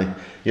footballing family.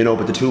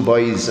 But the 2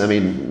 boys,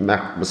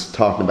 Mark was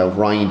talking about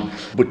Ryan,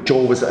 but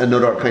Joe was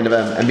another kind of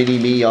a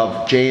mini-me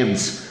of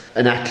James.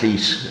 An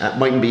athlete,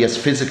 mightn't be as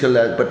physical,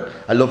 but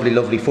a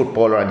lovely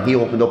footballer, and he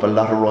opened up a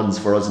lot of runs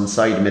for us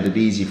inside and made it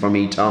easy for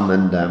me, Tom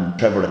and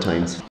Trevor at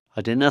times.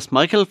 I then asked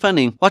Michael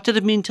Fanning, what did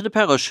it mean to the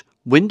parish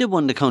when they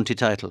won the county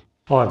title?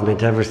 Oh, it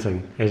meant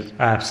everything. It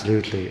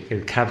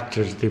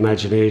captured the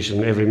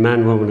imagination. Every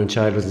man, woman and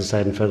child was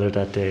inside and feathered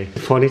that day. The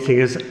funny thing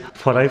is,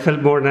 what I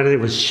felt more than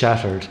anything was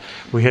shattered.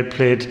 We had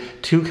played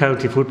 2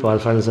 county football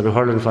finals and a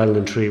hurling final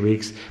in 3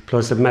 weeks,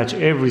 plus a match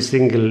every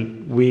single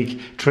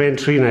week, trained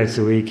 3 nights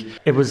a week.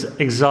 It was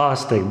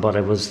exhausting, but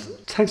it was,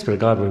 thanks be to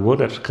God we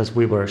won it, because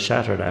we were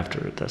shattered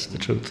after it, that's the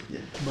truth.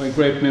 My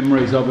great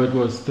memories of it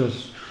was that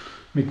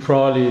Mick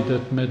Frawley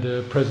that made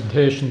the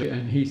presentation,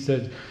 and he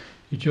said,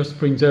 it just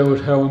brings out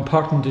how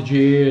important the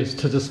GAA is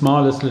to the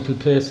smallest little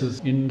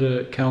places in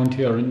the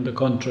county or in the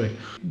country.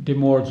 The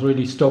words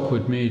really stuck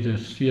with me,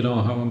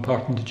 that how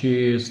important the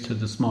GAA is to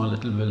the small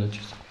little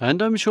villages. And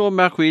I'm sure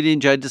Mark really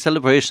enjoyed the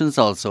celebrations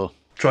also.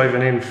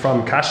 Driving in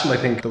from Cashel, I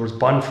think there was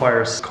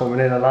bonfires coming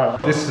in a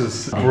lot. This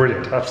is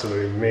brilliant,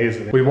 absolutely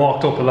amazing. We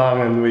walked up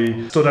along and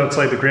we stood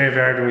outside the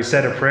graveyard and we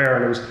said a prayer,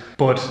 and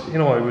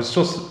it was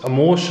just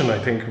emotion. I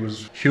think it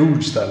was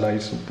huge that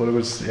night, but it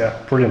was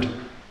brilliant.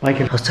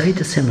 Michael, outside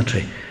the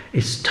cemetery,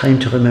 it's time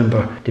to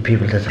remember the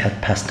people that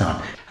had passed on.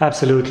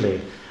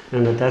 Absolutely.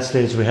 And at that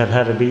stage we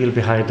had a meal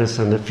behind us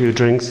and a few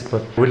drinks,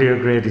 but Willie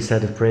O'Grady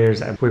said of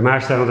prayers, and we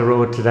marched down the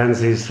road to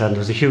Danzy's, and there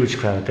was a huge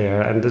crowd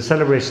there, and the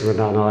celebrations went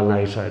on all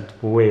night,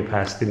 way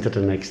past into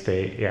the next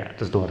day. Yeah,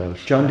 there's no doubt.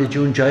 John, did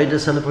you enjoy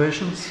the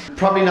celebrations?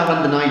 Probably not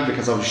on the night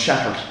because I was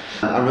shattered.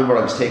 I remember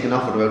I was taken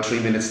off with about 3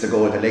 minutes to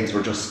go, the legs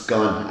were just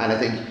gone, and I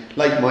think,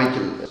 like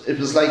Michael, it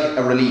was like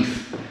a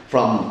relief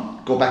from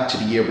go back to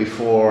the year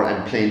before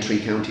and playing 3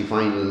 county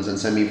finals and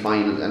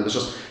semi-finals, and it was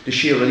just the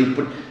sheer relief.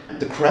 But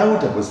the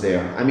crowd that was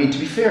there, to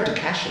be fair to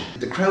Cashel,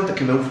 the crowd that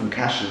came out from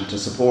Cashel to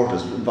support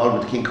us, involved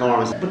with the King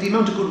Cormans, but the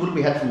amount of goodwill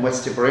we had from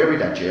West Tipperary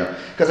that year,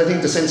 because I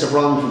think the sense of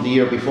wrong from the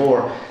year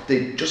before,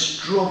 they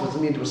just drove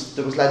us.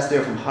 There was lads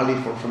there from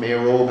Hollyford, from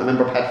Aero. I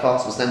remember Pat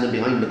Fox was standing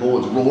behind the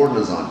goals roaring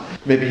us on.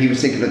 Maybe he was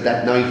thinking of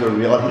that night where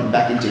we all hit him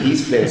back into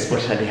his place,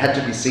 but it had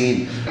to be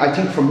seen. I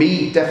think for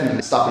me,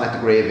 definitely stopping at the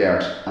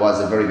graveyard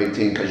was a very big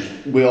thing, because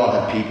we all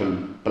had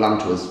people belong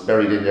to us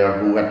buried in there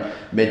who had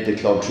made the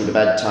club through the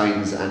bad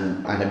times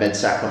and had made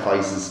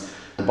sacrifices.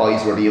 The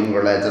boys were the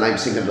younger lads, and I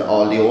was thinking of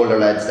all the older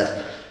lads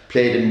that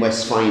played in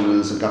West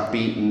finals and got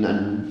beaten,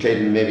 and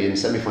played maybe in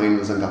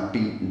semi-finals and got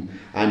beaten,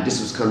 and this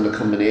was kind of a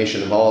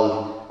combination of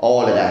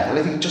all of that, and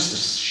I think just a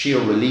sheer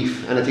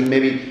relief. And I think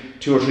maybe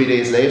 2 or 3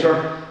 days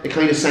later it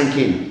kind of sank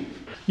in.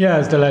 Yeah,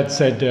 as the lad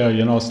said there,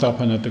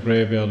 stopping at the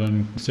graveyard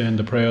and saying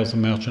the prayers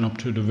and marching up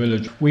to the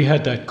village. We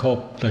had that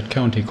cup, that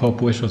county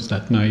cup with us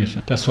that night.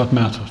 That's what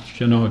mattered.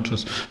 It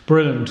was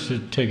brilliant to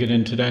take it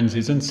into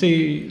Danzy's and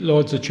see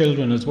loads of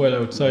children as well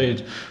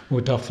outside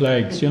with their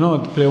flags, the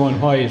blue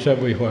and white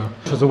everywhere.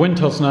 It was a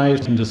winter's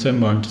night in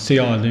December, and to see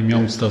all them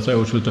youngsters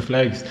out with the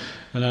flags,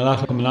 and a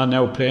lot of them are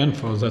now playing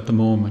for us at the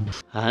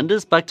moment. And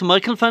it's back to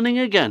Michael Fanning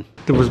again.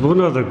 There was one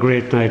other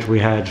great night we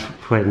had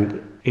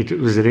when it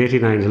was in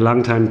 '89, a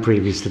long time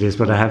previous to this,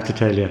 but I have to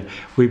tell you,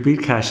 we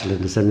beat Cashel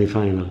in the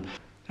semi-final,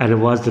 and it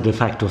was the de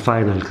facto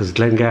final because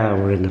Glengar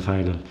were in the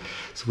final.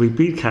 So we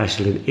beat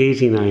Cashel in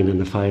 '89 in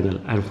the final,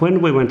 and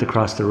when we went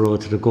across the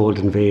road to the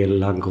Golden Vale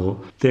long ago,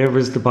 there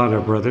was the Bonner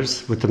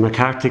brothers with the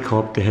McCarthy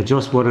Cup. They had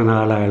just won in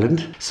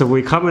All-Ireland, so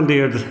we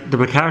commandeered the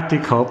McCarthy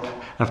Cup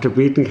after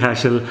beating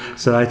Cashel.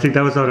 So I think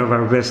that was one of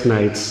our best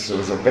nights. It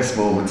was our best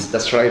moments.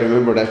 That's right, I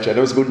remember that. That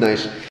was a good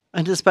night.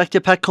 And it's back to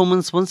Pat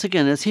Cummins once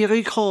again as he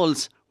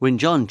recalls when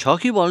John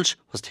Chalky Walsh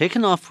was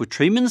taken off with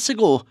 3 minutes to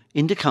go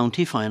in the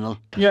county final.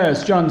 Yeah,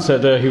 as John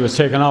said, he was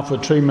taken off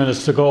with 3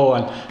 minutes to go.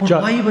 But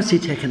why was he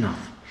taken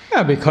off?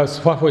 Yeah,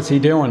 because what was he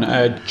doing?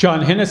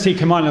 John Hennessy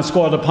came on and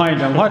scored a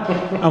point, and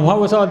what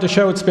was all the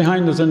shouts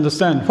behind us in the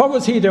stand? What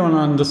was he doing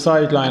on the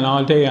sideline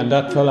all day and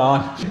that fella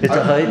on? It's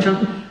a high,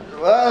 John?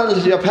 Well,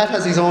 Pat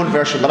has his own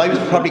version, but I was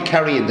probably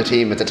carrying the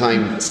team at the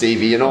time,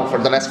 Stevie, for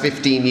the last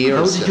 15 years.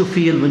 How did you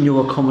feel when you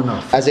were coming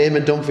off? As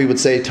Eamon Dunphy would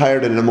say,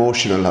 tired and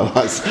emotional I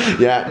was.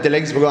 Yeah, the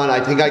legs were gone.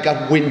 I think I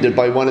got winded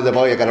by one of the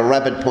boys. I got a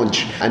rabbit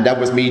punch, and that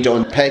was me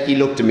done. Pecky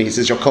looked at me, he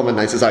says, "You're coming."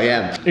 I says, "I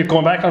am."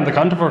 Going back on the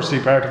controversy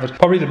part of it,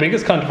 probably the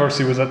biggest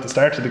controversy was at the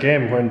start of the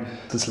game when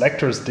the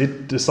selectors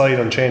did decide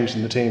on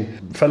changing the team.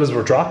 Fellas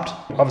were dropped.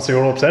 Obviously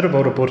we were upset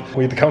about it, but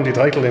we had the county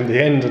title in the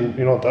end, and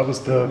that was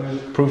the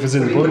proof is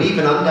in the pudding. But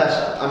even on that,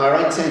 am I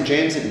right saying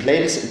James didn't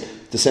play this in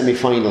the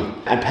semi-final,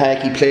 and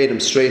Packy played him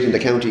straight in the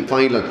county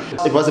final?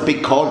 It was a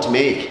big call to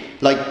make,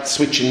 like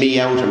switching me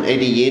out and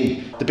Eddie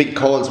in. The big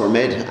calls were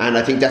made, and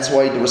I think that's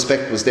why the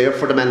respect was there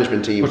for the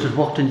management team. But it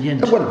worked in the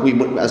end.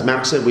 Well, as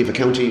Mark said, we have a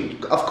county.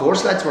 Of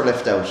course lads were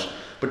left out,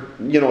 but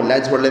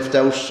lads were left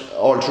out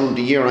all through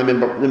the year. I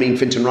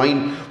Fintan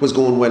Ryan was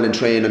going well in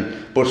training,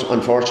 but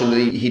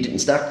unfortunately he didn't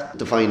start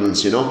the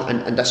finals,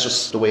 and that's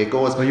just the way it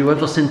goes. Were you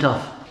ever sent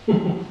off?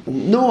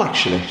 No,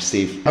 actually,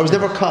 Steve. I was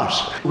never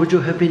caught. Would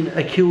you have been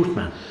a cute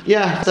man?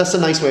 Yeah, that's a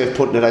nice way of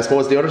putting it, I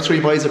suppose. The other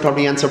three boys would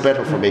probably answer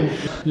better for me.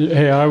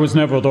 Hey, I was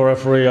never the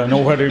referee. I know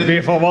what it'd be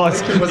if I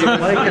was.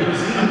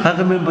 I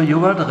remember you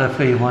were the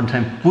referee one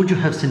time. Would you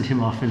have sent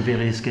him off in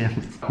various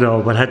games?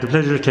 No, but I had the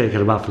pleasure of taking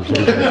him off.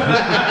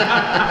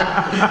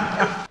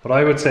 What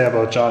I would say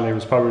about John, he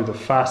was probably the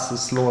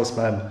fastest, slowest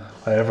man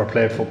I ever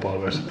played football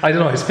with. I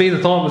don't know, his speed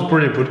of thought was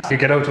brilliant, but he'd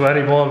get out to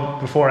any ball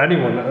before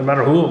anyone, no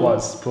matter who it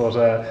was. But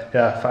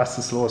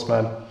fastest, slowest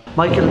man.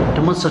 Michael,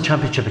 the Munster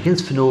Championship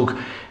against Finogue.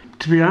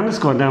 To be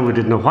honest, going down, we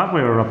didn't know what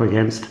we were up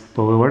against,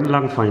 but we weren't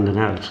long finding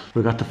out.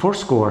 We got the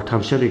first score,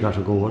 Tom Shelley got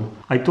a goal.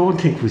 I don't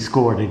think we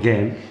scored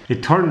again.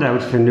 It turned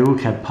out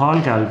Finogue had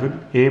Paul Galvin,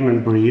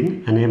 Eamon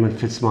Breen and Eamon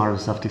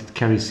Fitzmaurice of the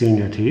Kerry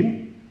senior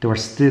team. They were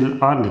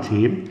still on the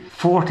team.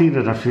 14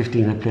 of their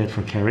 15 had played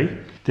for Kerry.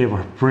 They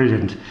were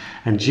brilliant.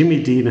 And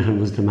Jimmy Deenahan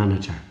was the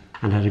manager,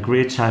 and had a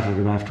great chat with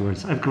him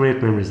afterwards. I have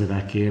great memories of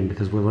that game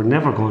because we were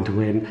never going to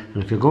win,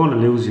 and if you're going to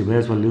lose, you may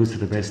as well lose to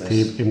the best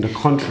team in the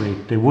country.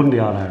 They won the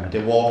All-Ireland.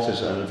 They walked it,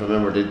 and I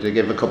remember they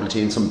gave a couple of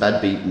teams some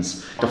bad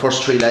beatings. The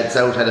first three lads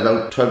out had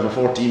about 12 or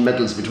 14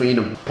 medals between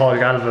them. Paul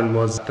Galvin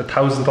was the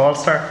 1000th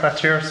All-Star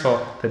that year,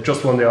 so they've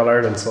just won the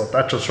All-Ireland, so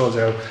that just shows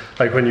you how,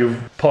 like when you've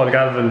Paul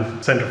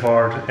Galvin centre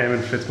forward,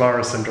 Eamon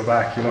Fitzmaurice centre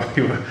back, you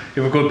have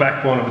a good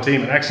backbone of a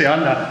team. And actually on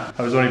that,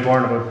 I was only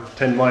born about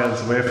 10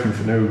 miles away from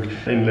Finogue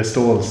in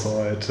Listowel, so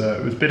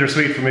it was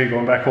bittersweet for me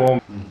going back home.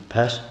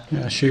 Pat?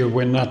 Yeah, she'll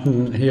win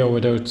nothing here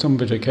without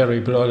somebody to carry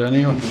blood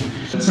anyway.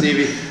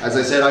 Stevie, as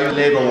I said, I was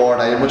Labour Ward.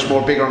 I had much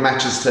more bigger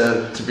matches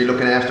to be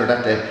looking after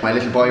that day. My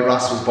little boy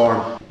Ross was born.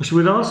 Which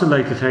we'd also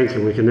like to thank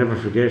him. We can never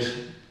forget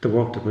the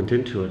work that went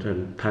into it.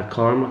 And Pat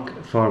Cormack,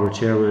 former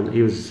chairman,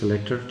 he was a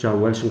selector.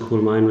 John Welsh and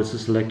Coolmine was a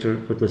selector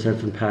with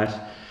myself and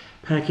Pat.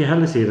 Packy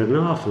Hallisey had an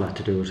awful lot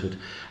to do with it.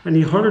 And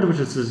he hurled with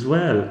us as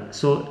well.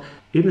 So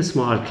in a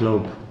small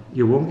club,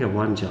 you won't get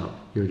one job,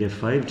 you'll get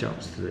 5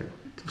 jobs to do.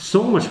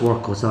 So much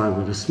work goes on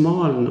with a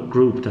small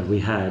group that we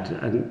had,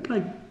 and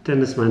like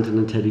Dennis Manton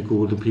and Teddy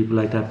Gould and people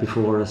like that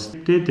before us,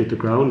 they did the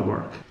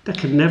groundwork. That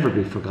can never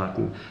be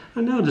forgotten.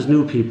 And now there's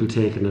new people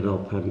taking it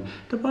up, and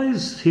the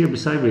boys here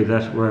beside me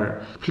that were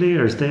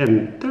players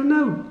then, they're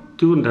now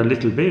doing their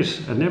little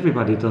bit, and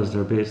everybody does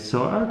their bit.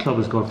 So our club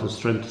is going from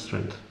strength to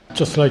strength.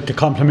 Just like to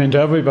compliment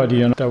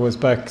everybody, that was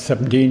back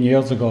 17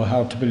 years ago,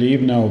 hard to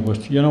believe now,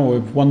 but we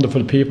have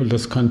wonderful people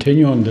that's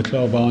continuing the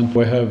club on.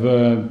 We have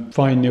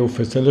fine new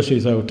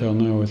facilities out there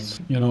now. It's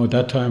at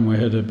that time we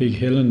had a big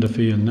hill in the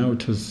field, now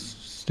it is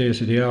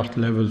state-of-the-art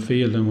level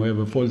field, and we have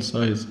a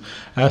full-size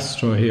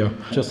Astro here.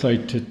 Just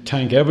like to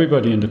thank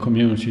everybody in the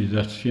community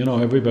that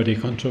everybody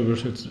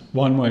contributed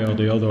one way or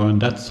the other,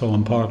 and that's so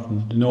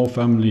important. No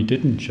family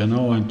didn't,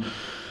 and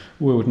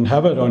we wouldn't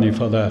have it only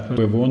for that.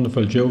 We have a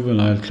wonderful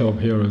juvenile club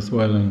here as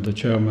well, and the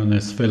chairman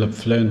is Philip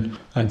Flynn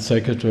and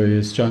secretary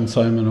is John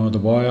Simon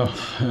O'Dwyer.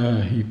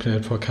 He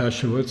played for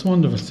Cashew. It's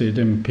wonderful to see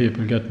them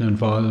people getting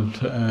involved.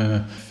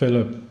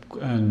 Philip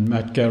and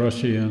Matt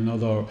Garrity,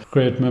 another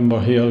great member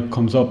here,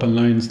 comes up and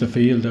lines the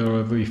field there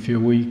every few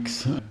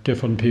weeks.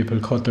 Different people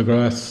cut the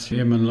grass.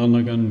 Eamon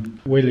Lonergan,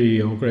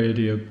 Willie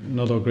O'Grady,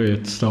 another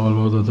great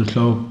stalwart of the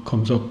club,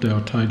 comes up there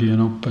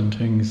tidying up and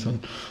things,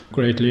 and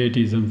great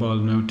ladies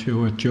involved now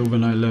too at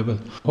juvenile level.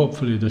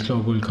 Hopefully the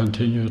club will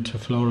continue to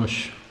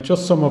flourish.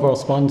 Just some of our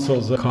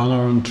sponsors,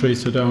 Connor and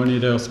Teresa Downey,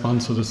 they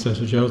sponsored a set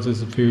of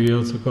jerseys a few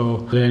years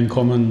ago. Lane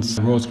Cummins,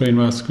 Rosegreen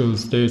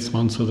Rascals, they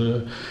sponsored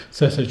a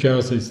set of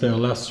jerseys there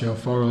last year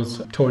for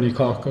us. Tony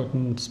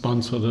Corcoran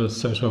sponsored a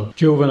set of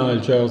juvenile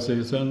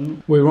jerseys,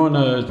 and we run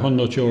a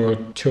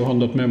 €100,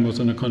 200 members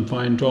in a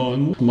confined draw.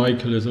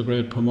 Michael is a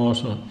great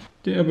promoter.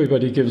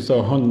 Everybody gives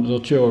their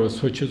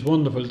 €100, which is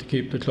wonderful to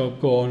keep the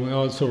club going. We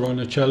also run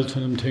a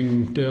Cheltenham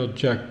thing there.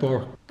 Jack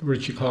Burke,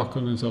 Richie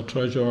Cochran is our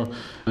treasurer,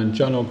 and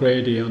John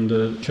O'Grady on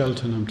the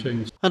Cheltenham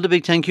thing. And a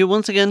big thank you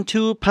once again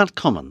to Pat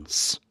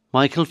Cummins,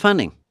 Michael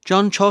Fanning,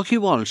 John Chalky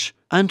Walsh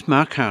and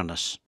Mark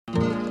Hartnett.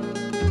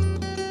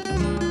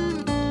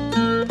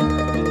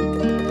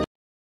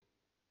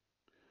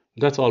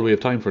 That's all we have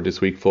time for this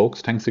week,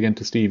 folks. Thanks again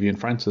to Stevie and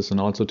Francis and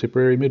also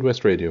Tipperary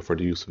Midwest Radio for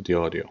the use of the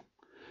audio.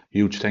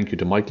 Huge thank you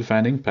to Michael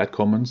Fanning, Pat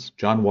Cummins,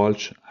 John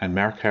Walsh and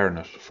Mark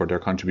Hartnett for their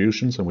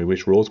contributions, and we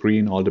wish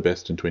Rosegreen all the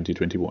best in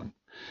 2021.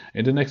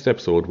 In the next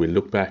episode, we'll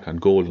look back on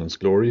Golden's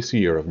glorious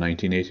year of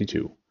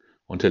 1982.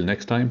 Until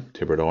next time,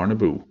 Tipper Dorna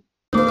Boo.